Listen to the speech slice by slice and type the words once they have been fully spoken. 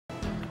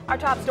Our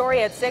top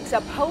story at 6,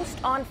 a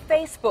post on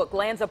Facebook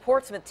lands a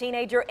Portsmouth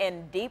teenager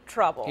in deep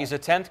trouble. He's a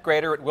 10th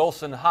grader at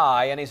Wilson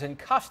High, and he's in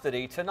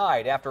custody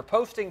tonight after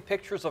posting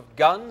pictures of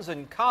guns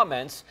and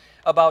comments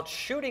about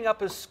shooting up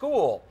his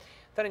school.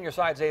 10 on your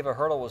side's Ava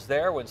Hurdle was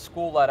there when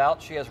school let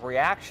out. She has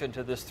reaction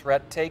to this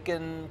threat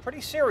taken pretty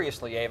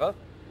seriously, Ava.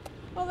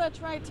 Well, that's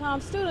right,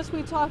 Tom. Students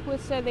we talked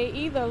with said they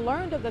either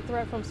learned of the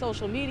threat from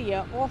social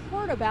media or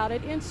heard about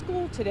it in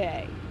school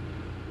today.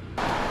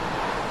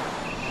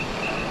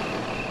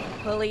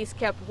 Police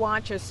kept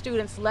watch as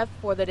students left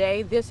for the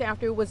day. This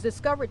after it was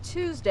discovered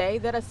Tuesday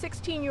that a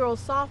 16-year-old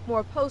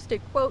sophomore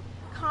posted, quote,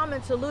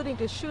 comments alluding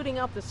to shooting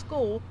up the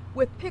school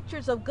with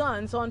pictures of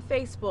guns on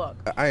Facebook.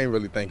 I didn't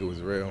really think it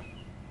was real.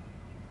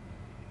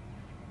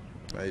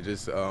 I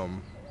just,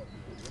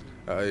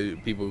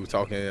 people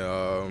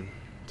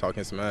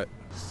talking smack.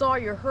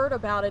 Sawyer heard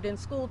about it in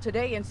school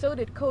today, and so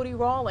did Cody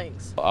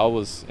Rawlings. I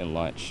was in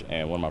lunch,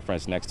 and one of my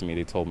friends next to me,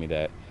 they told me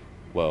that,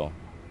 well,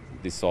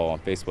 they saw on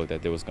Facebook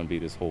that there was going to be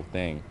this whole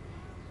thing,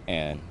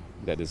 and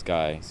that this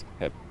guy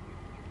had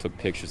took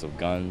pictures of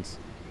guns,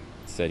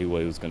 said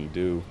what he was going to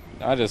do.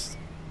 I just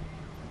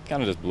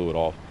kind of just blew it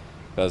off,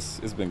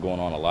 because it's been going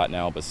on a lot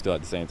now, but still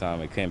at the same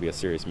time, it can be a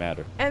serious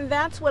matter. And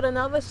that's what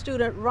another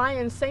student,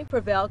 Ryan St.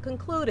 Prevel,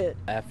 concluded.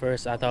 At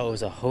first, I thought it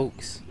was a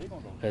hoax,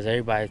 because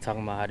everybody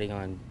talking about how they're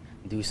going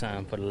to do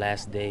something for the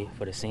last day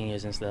for the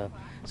seniors and stuff.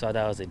 So I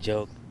thought it was a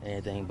joke and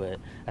everything, but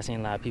I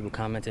seen a lot of people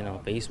commenting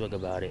on Facebook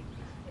about it.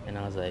 And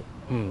I was like,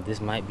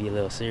 this might be a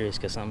little serious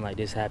because something like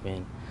this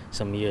happened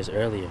some years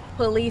earlier.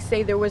 Police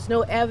say there was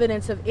no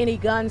evidence of any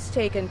guns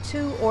taken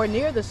to or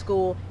near the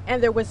school,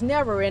 and there was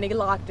never any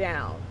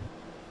lockdown.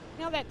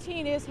 Now that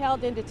teen is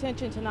held in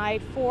detention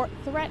tonight for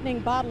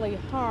threatening bodily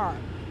harm.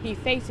 He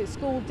faces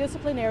school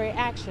disciplinary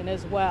action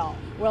as well.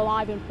 We're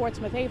live in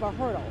Portsmouth. Ava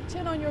Hurdle,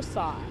 10 on your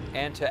side.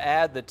 And to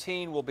add, the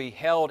teen will be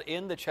held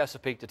in the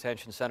Chesapeake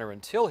Detention Center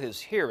until his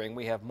hearing.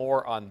 We have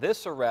more on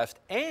this arrest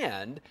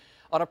and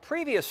on a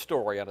previous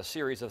story on a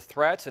series of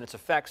threats and its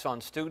effects on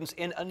students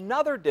in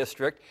another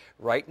district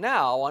right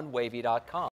now on Wavy.com.